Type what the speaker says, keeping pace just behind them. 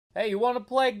Hey, you want to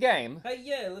play a game? Hey,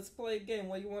 yeah, let's play a game.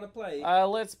 What do you want to play?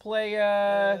 Let's play,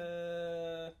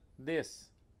 this.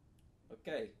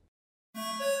 Okay.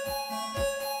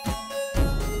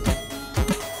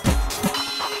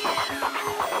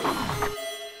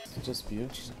 Just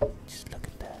beautiful. Just look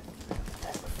at that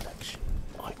reflection.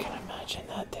 I can imagine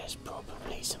that there's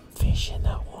probably some fish in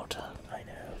that water. I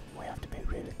know. We have to be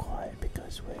really quiet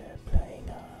because we're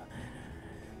playing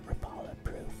Rapala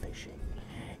Pro fishing.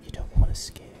 You don't want to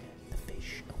scare the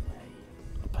fish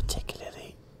away.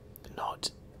 Particularly not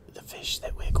the fish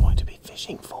that we're going to be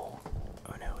fishing for.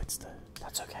 Oh no, it's the...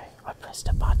 That's okay. I pressed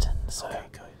a button, so... Okay,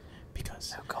 good.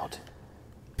 Because... Oh god.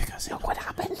 Because look what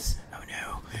happens. Oh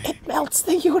no. It melts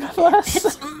the universe.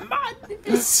 It's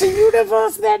madness. The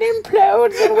universe then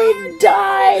implodes and we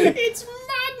die. It's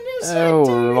madness. Oh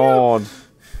lord.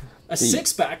 A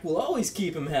six-pack will always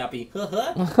keep him happy.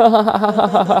 That's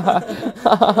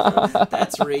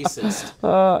racist.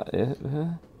 What?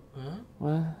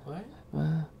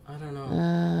 I don't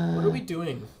know. What are we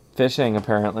doing? Fishing,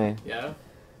 apparently. Yeah?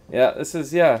 Yeah, this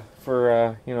is,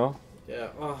 for, you know. Yeah.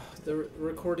 Oh, the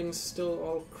recording's still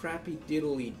all crappy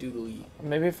diddly doodly.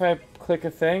 Maybe if I click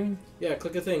a thing? Yeah,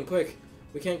 click a thing, quick.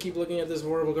 We can't keep looking at this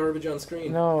horrible garbage on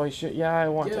screen. No, I should. Yeah, I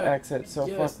want to exit, so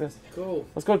yes, fuck this. Go.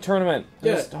 Let's go to tournament.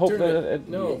 Yeah, just hope tournament. that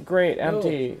No. Great,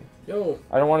 empty. No.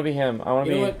 I don't want to be him. I want to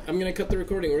be... You know what? I'm going to cut the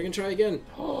recording. We're going to try again.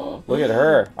 Look at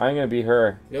her. I'm going to be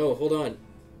her. No, hold on.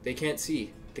 They can't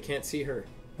see. They can't see her.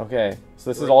 Okay, so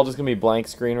this is all just going to be blank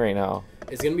screen right now.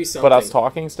 It's going to be something. But us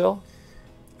talking still?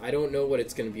 I don't know what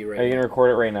it's going to be right now. Are you going to record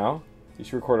it right now? You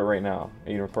should record it right now.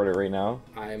 Are you going to record it right now?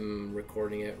 I'm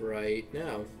recording it right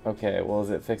now. Okay, well,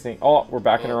 is it fixing? Oh, we're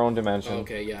back in our own dimension.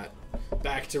 Okay, yeah.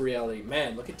 Back to reality.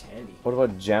 Man, look at Tandy. What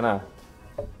about Jenna?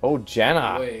 Oh,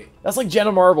 Jenna. Wait. That's like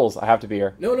Jenna Marbles. I have to be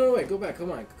her. No, wait. Go back.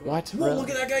 Come on. What? Whoa, Really? look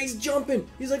at that guy. He's jumping.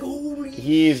 He's like, holy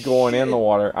He's going shit. in the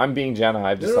water. I'm being Jenna.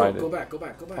 I've decided. No, go back. Go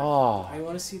back. Oh. I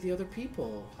want to see the other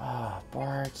people. Ah,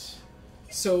 Bart.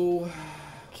 So...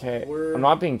 Okay, I'm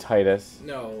not being Titus.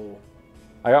 No.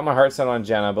 I got my heart set on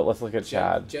Jenna, but let's look at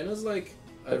Chad. Jenna's like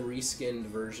a reskinned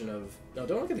version of... No,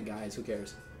 don't look at the guys. Who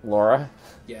cares? Laura?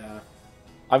 Yeah.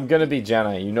 I'm gonna be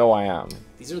Jenna. You know I am.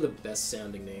 These are the best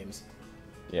sounding names.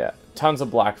 Yeah. Tons of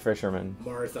black fishermen.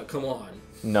 Martha, come on.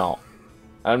 No.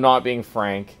 I'm not being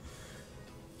Frank.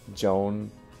 Joan?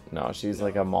 No, she's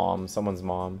like a mom. Someone's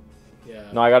mom.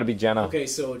 Yeah. No, I gotta be Jenna. Okay,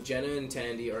 so Jenna and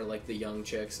Tandy are like the young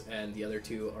chicks, and the other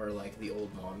two are like the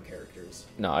old mom characters.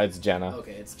 No, it's Jenna.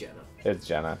 Okay, it's Jenna. It's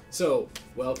Jenna. So,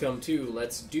 welcome to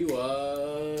Let's Do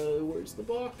where's the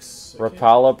box?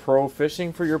 Rapala Pro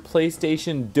Fishing for your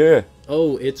PlayStation 2.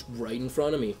 Oh, it's right in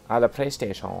front of me. The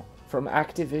PlayStation. From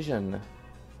Activision.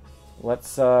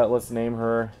 Let's name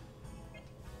her...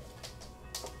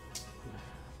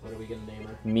 What are we gonna name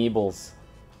her? Meebles.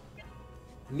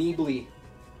 Meebly.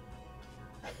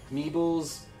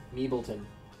 Meebles. Meebleton.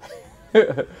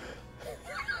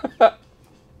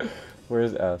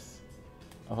 Where's S?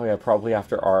 Oh yeah, probably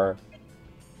after R.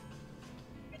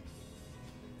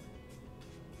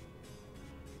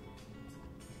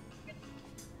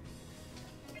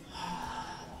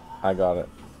 I got it.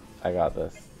 I got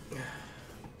this.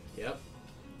 Yep.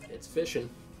 It's fishing.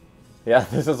 Yeah,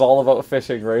 this is all about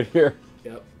fishing right here.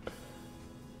 Yep.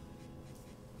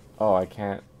 Oh, I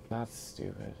can't. That's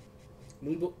stupid.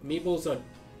 Meebles on...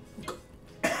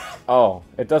 Oh,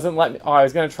 it doesn't let me... Oh, I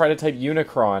was going to try to type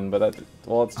Unicron, but that...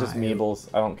 Well, it's just Meebles.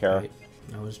 I don't care.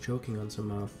 I was joking on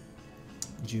some,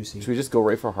 juicy. Should we just go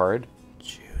right for hard?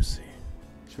 Juicy.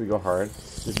 Should we go hard?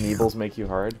 Does Meebles make you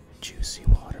hard? Juicy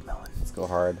watermelon. Let's go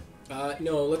hard.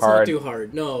 No, let's Hard. not do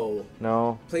hard. No.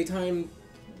 No? Playtime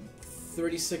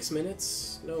 36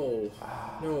 minutes? No.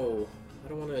 No. I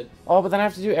don't want to... Oh, but then I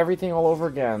have to do everything all over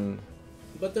again.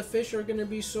 But the fish are going to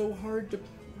be so hard to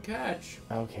catch.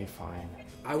 Okay, fine.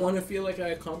 I want to feel like I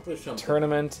accomplished something.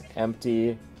 Tournament,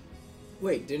 empty.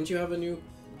 Wait, didn't you have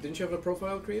a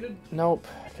profile created? Nope,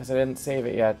 because I didn't save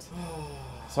it yet.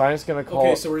 So I'm just going to call...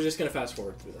 Okay, so we're just going to fast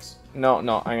forward through this. No, I'm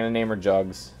going to name her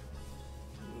Jugz.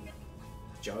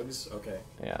 Jugz? Okay.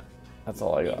 Yeah, that's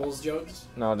all I got. Eagles Jugz?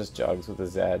 No, just Jugz with a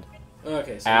Z.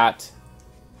 Okay, so... At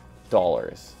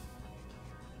dollars.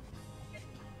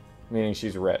 Meaning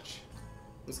she's rich.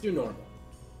 Let's do normal.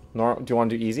 Do you want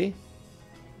to do easy?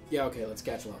 Yeah, okay, let's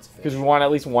catch lots of fish. Because we want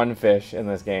at least one fish in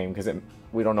this game, because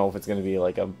we don't know if it's going to be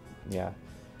like a... Yeah.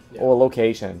 Oh, a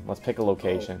location. Let's pick a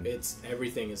location. Oh,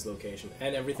 everything is location,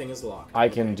 and everything is locked. I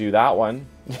can do that one.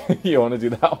 You want to do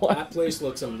that one? That place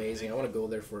looks amazing. I want to go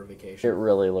there for a vacation. It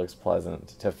really looks pleasant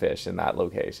to fish in that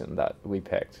location that we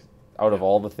picked. Out of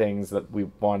all the things that we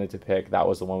wanted to pick, that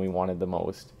was the one we wanted the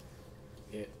most.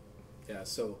 Yeah,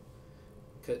 so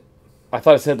I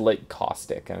thought it said Lake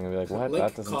Caustic. I'm gonna be like, what? Lake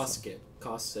That doesn't.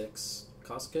 Caustics.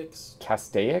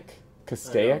 Castaic?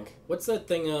 Castaic? What's that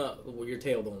thing with your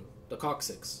tailbone? The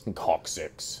coccyx.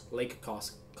 Coccyx. Lake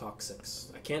coccyx.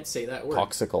 I can't say that word.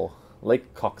 Coxicle.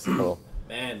 Lake Coxicle.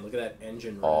 Man, look at that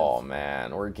engine rev. Oh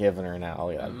man, we're giving her now.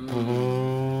 Look at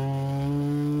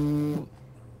that.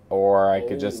 Or I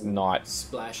could just not.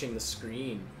 Splashing the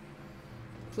screen.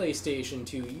 PlayStation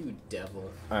 2, you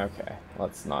devil. Okay,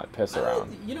 let's not piss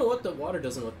around. You know what? The water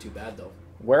doesn't look too bad though.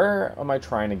 Where am I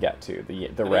trying to get to?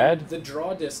 The red? The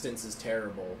draw distance is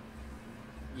terrible.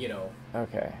 You know.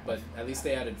 Okay. But at least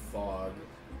they added fog.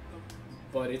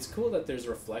 But it's cool that there's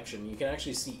reflection. You can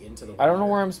actually see into the water. I don't know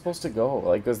where I'm supposed to go.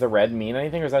 Like, does the red mean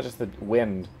anything, or is that just the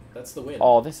wind? That's the wind.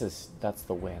 Oh, that's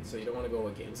the wind. So you don't want to go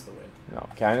against the wind. No.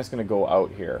 Okay, I'm just gonna go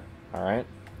out here. All right.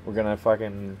 We're gonna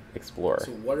fucking explore.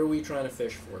 So what are we trying to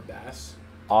fish for? Bass?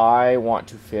 I want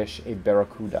to fish a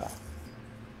barracuda.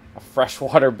 A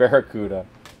freshwater barracuda.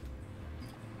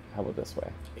 How about this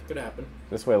way? It could happen.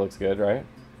 This way looks good, right?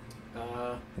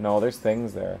 No, there's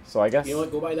things there. So I guess... You know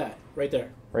what? Go by that. Right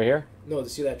there. Right here? No,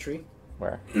 see that tree?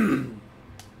 Where?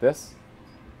 This?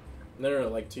 No,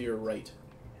 like to your right.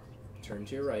 Turn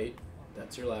to your right.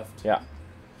 That's your left. Yeah.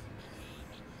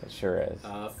 It sure is.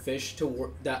 Fish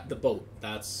toward the boat.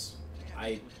 That's...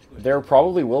 There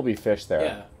probably will be fish there.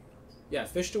 Yeah. Yeah,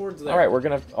 fish towards there. Alright, we're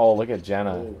gonna... Oh, look at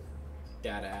Jenna. Oh,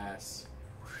 that ass.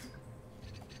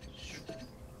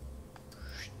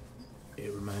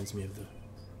 It reminds me of the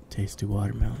tasty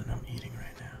watermelon I'm eating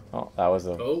right now. Oh, that was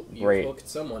a great... you hooked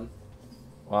someone.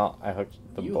 Well, I hooked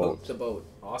the boat. You hooked the boat.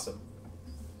 Awesome.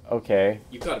 Okay.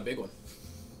 You caught a big one.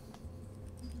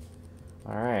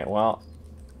 Alright, well...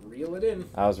 Reel it in.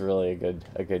 That was really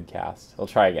a good cast. We'll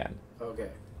try again.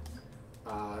 Okay.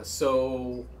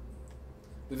 So...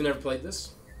 We've never played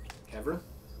this. Ever.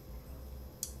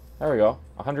 There we go.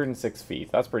 106 feet.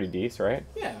 That's pretty decent, right?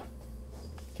 Yeah.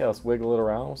 Okay, let's wiggle it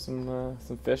around. Some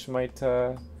fish might...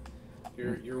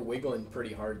 You're wiggling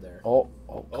pretty hard there. Oh.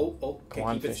 Okay,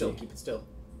 on, keep it fishy. still. Keep it still.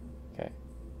 Okay.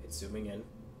 It's zooming in.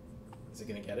 Is it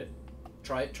gonna get it?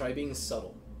 Try being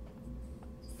subtle.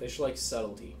 Fish like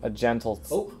subtlety. A gentle...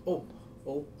 Oh.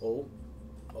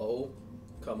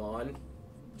 Come on.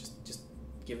 Just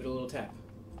give it a little tap.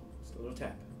 Just a little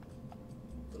tap.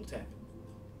 Little tap.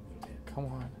 Come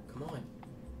on. Come on.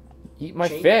 Eat my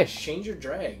fish. Change your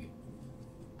drag.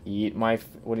 Eat my...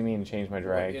 What do you mean, change my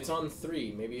drag? It's on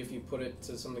 3. Maybe if you put it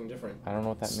to something different. I don't know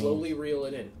what that means. Slowly reel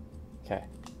it in. Okay.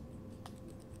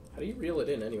 How do you reel it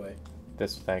in anyway?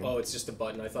 This thing. Oh, it's just a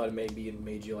button. I thought it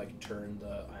made you like turn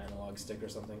the analog stick or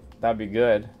something. That'd be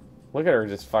good. Look at her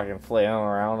just fucking flailing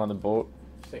around on the boat.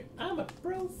 She's like, I'm a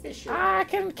pro fisher. I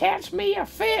can catch me a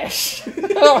fish.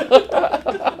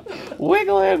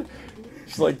 Wiggling.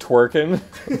 She's like twerking.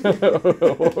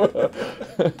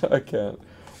 I can't.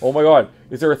 Oh my god.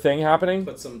 Is there a thing happening?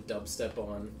 Put some dubstep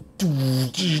on.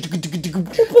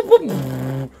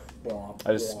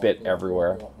 I just spit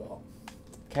everywhere.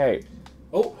 Okay.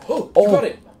 Oh, you got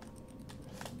it.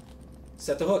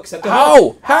 Set the hook.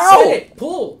 How? How? Set it.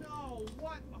 Pull.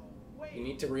 You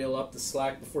need to reel up the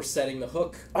slack before setting the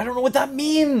hook. I don't know what that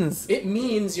means. It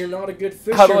means you're not a good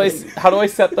fisherman. How do I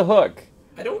set the hook?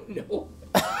 I don't know.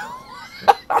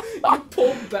 You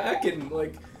pulled back and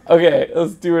like... Okay,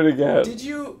 let's do it again. Did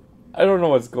you... I don't know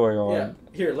what's going on. Yeah.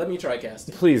 Here, let me try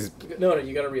casting. Please. No,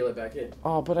 you gotta reel it back in.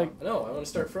 Oh, but I... No, I want to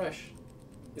start fresh.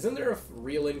 Isn't there a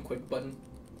reel in quick button?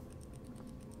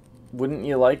 Wouldn't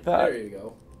you like that? There you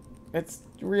go. It's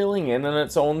reeling in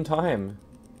its own time.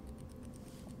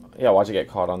 Yeah, watch it get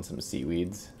caught on some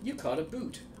seaweeds. You caught a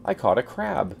boot. I caught a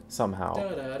crab, somehow.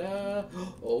 Da-da-da.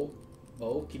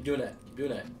 Oh, keep doing that. Keep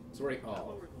doing that. It's working.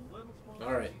 Oh.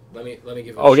 Alright, let me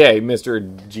give it a Okay,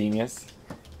 Mr. Genius.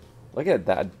 Look at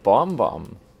that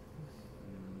bum.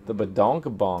 The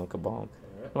badonkabonk. No,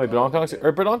 wait, badonkadonks...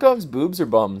 Are badonkadonks boobs or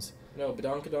bums? No,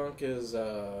 badonkadonk is,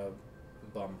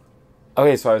 bum.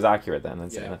 Okay, so I was accurate then.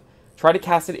 Yeah. Try to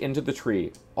cast it into the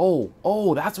tree.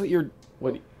 Oh, that's what you're...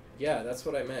 What? Yeah, that's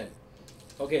what I meant.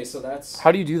 Okay, so that's...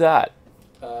 How do you do that?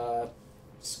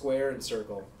 Square and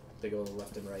circle. They go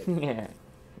left and right. Yeah.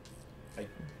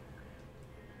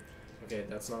 Okay,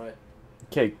 that's not it.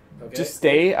 Okay, just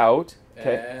stay out.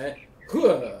 Okay.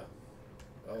 Oh,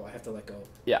 I have to let go.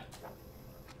 Yeah.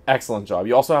 Excellent job.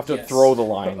 You also have to throw the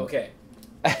line. Okay.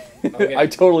 I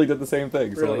totally did the same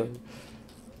thing. Brilliant.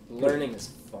 Learning is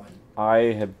fun. I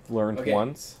have learned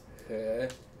once. 10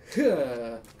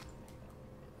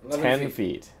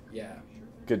 feet. Yeah.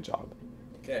 Good job.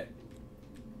 Okay.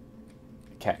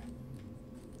 Do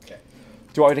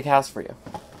you want me to cast for you?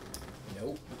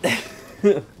 Nope.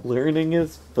 Learning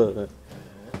is fun.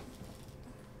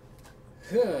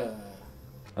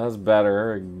 That's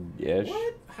better-ish.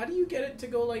 What? How do you get it to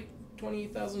go like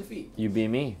 20,000 feet? You be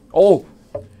me. Oh!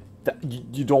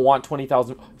 You don't want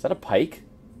 20,000... Is that a pike?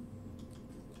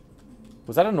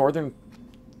 Was that a northern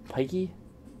pikey?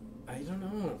 I don't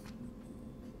know.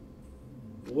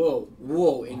 Whoa.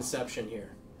 Whoa, Inception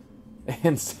here.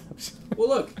 Inception. Well,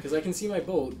 look, because I can see my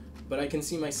boat, but I can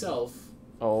see myself.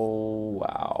 Oh,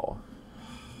 wow.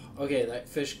 Okay, that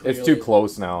fish clearly... It's too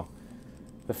close now.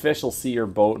 The fish will see your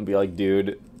boat and be like,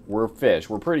 dude, we're fish.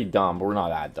 We're pretty dumb, but we're not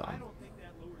that dumb.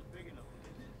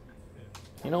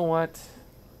 You know what?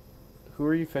 Who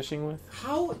are you fishing with?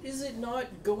 How is it not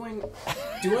going...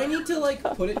 Do I need to, like,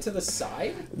 put it to the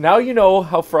side? Now you know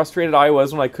how frustrated I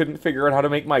was when I couldn't figure out how to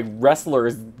make my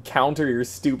wrestlers counter your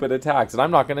stupid attacks. And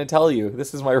I'm not going to tell you.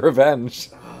 This is my revenge.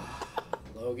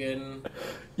 Logan...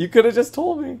 You could have just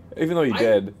told me, even though you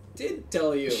did. I did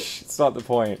tell you. Shh, it's not the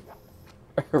point.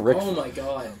 Rick... Oh my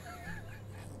god.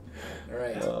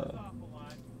 Alright.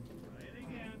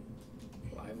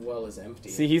 Live well is empty.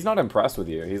 See, he's not impressed with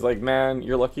you. He's like, man,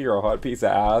 you're lucky you're a hot piece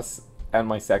of ass and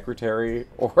my secretary,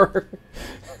 or...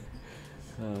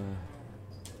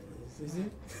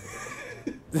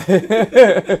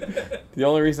 The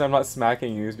only reason I'm not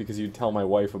smacking you is because you'd tell my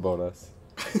wife about us.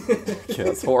 Okay,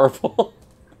 that's horrible.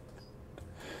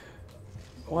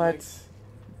 What?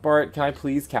 Bart, can I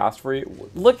please cast for you?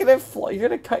 Look at it fly. You're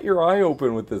gonna cut your eye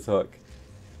open with this hook.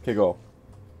 Okay, go.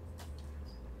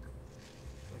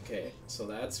 Okay, so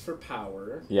that's for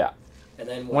power. Yeah. And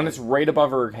then when it's right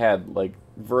above her head, like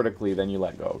vertically, then you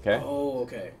let go, okay? Oh,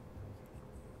 okay.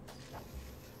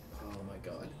 Oh my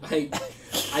god.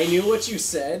 I knew what you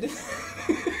said.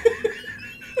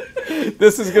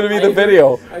 This is gonna be the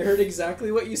video. I heard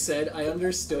exactly what you said. I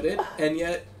understood it, and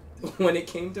yet when it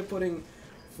came to putting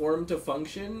form to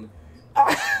function.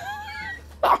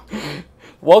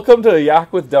 Welcome to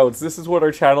Yak with Doubts. This is what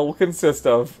our channel will consist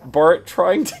of. Bart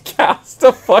trying to cast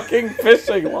a fucking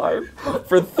fishing line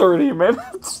for 30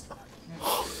 minutes.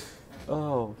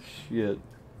 Oh, shit.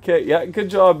 Okay, yeah, good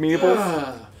job,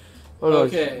 Meebles. Oh,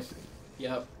 okay.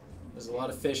 Yep. There's a lot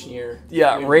of fish near.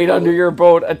 Yeah, near right under your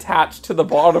boat, attached to the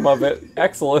bottom of it.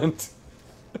 Excellent.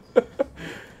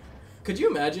 Could you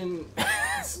imagine...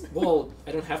 Well,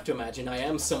 I don't have to imagine. I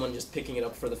am someone just picking it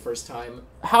up for the first time.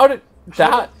 How did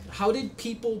that... How did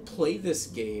people play this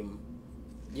game?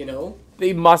 You know?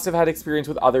 They must have had experience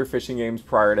with other fishing games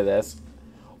prior to this.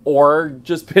 Or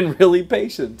just been really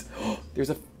patient. There's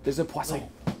a poisson.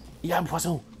 Il y a un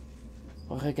poisson.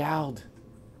 Regarde.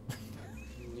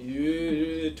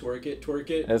 Twerk it, twerk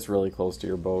it. It's really close to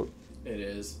your boat. It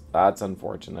is. That's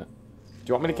unfortunate. Do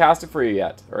you want me to cast it for you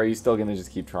yet? Or are you still going to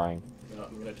just keep trying? No,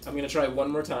 I'm gonna try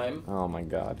one more time. Oh my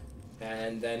god.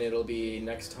 And then it'll be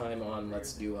next time on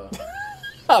Let's Do a...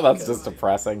 Oh, that's just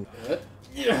depressing.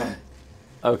 Yeah.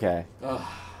 Okay.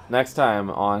 Next time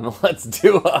on Let's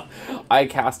Do a... I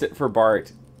cast it for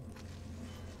Bart.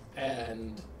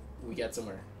 And we get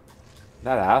somewhere.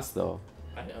 That ass, though.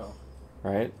 I know.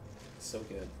 Right? So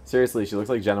good. Seriously, she looks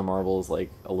like Jenna Marbles,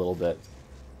 like, a little bit.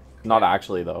 Not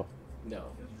actually, though. No.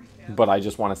 But I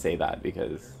just want to say that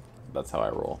because that's how I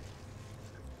roll.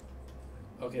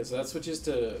 Okay, so that switches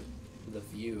to the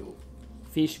view.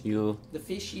 Fish view. The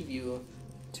fishy view.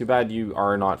 Too bad you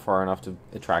are not far enough to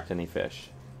attract any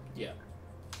fish. Yeah.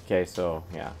 Okay, so,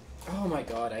 yeah. Oh my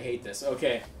god, I hate this.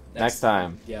 Okay. Next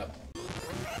time. Yep.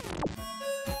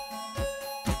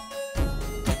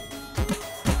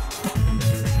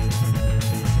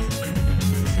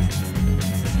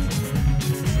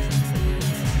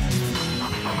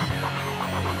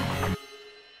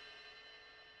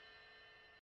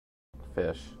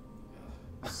 Fish.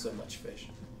 So much fish.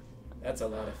 That's a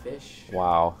lot of fish.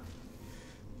 Wow.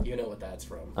 You know what that's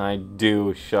from. I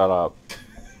do. Shut up.